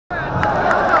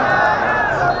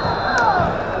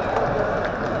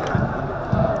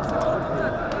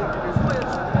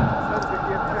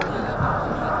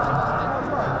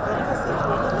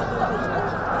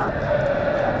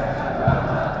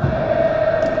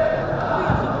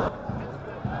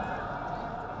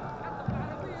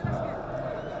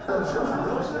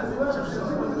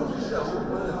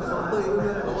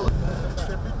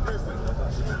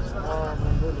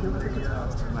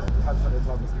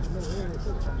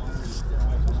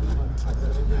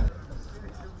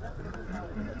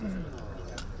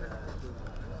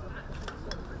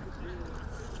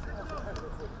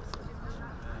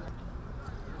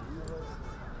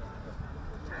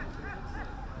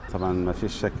طبعا ما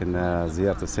فيش شك ان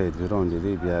زيارة السيد فيرون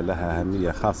لليبيا لها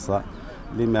أهمية خاصة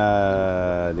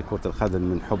لما لكرة القدم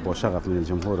من حب وشغف من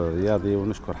الجمهور الرياضي،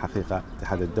 ونشكر حقيقة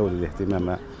الاتحاد الدولي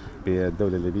الاهتمام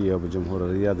بالدولة الليبية وبالجمهور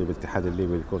الرياضي وبالاتحاد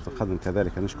الليبي لكرة القدم.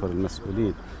 كذلك نشكر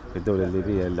المسؤولين في الدولة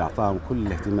الليبية اللي أعطاهم كل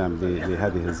الاهتمام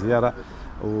لهذه الزيارة،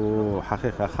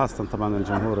 وحقيقة خاصة طبعا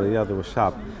الجمهور الرياضي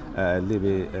والشعب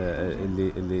الليبي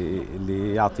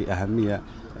اللي يعطي أهمية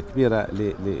كبيرة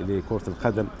لكرة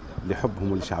القدم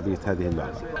لحبهم ولشعبية هذه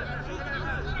اللعبة.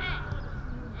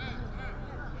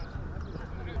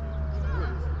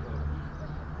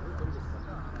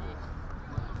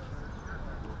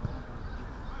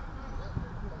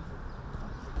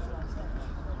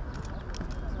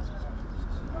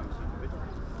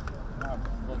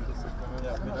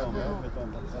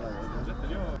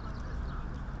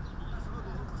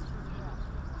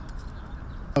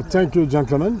 Thank you,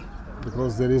 gentlemen,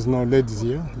 because there is no ladies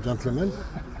here, gentlemen.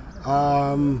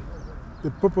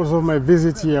 The purpose of my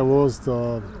visit here was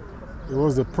the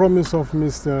promise of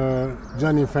Mr.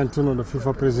 Gianni Infantino, the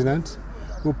FIFA president,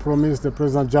 who promised the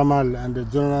President Jamal and the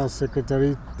General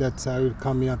Secretary that I will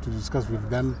come here to discuss with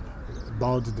them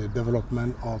about the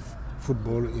development of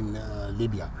football in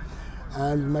Libya.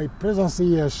 And my presence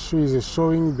here is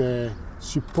showing the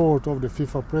support of the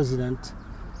FIFA president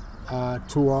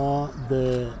toward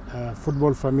the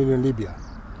football family in Libya.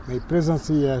 My presence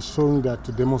here is showing that,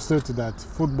 to demonstrate that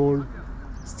football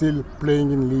still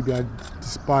playing in Libya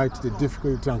despite the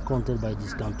difficulty encountered by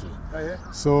this country.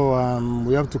 So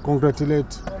we have to congratulate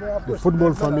the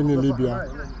football family in Libya.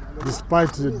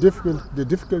 Despite the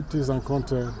difficulties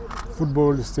encountered,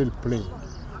 football is still playing.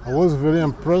 I was very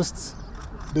impressed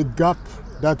the gap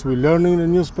that we learn in the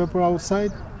newspaper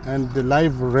outside and the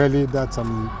live rally that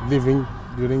I'm living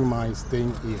during my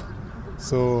staying here.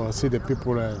 So I see the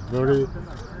people are very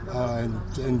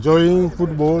enjoying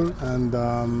football, and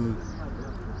the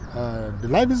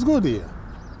life is good here,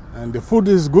 and the food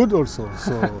is good also.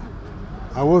 So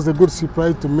I was a good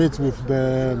surprise to meet with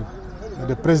the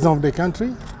president of the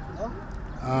country.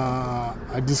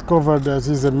 I discovered that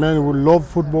he's a man who loves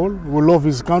football, who loves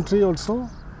his country also,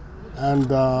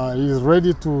 and he's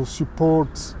ready to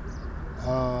support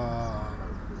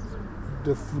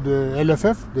the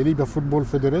LFF, the Libya Football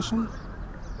Federation,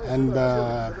 and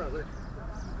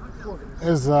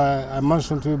as I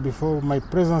mentioned to you before, my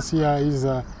presence here is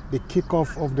the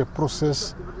kickoff of the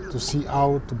process to see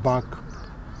how to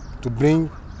bring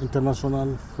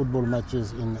international football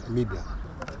matches in Libya.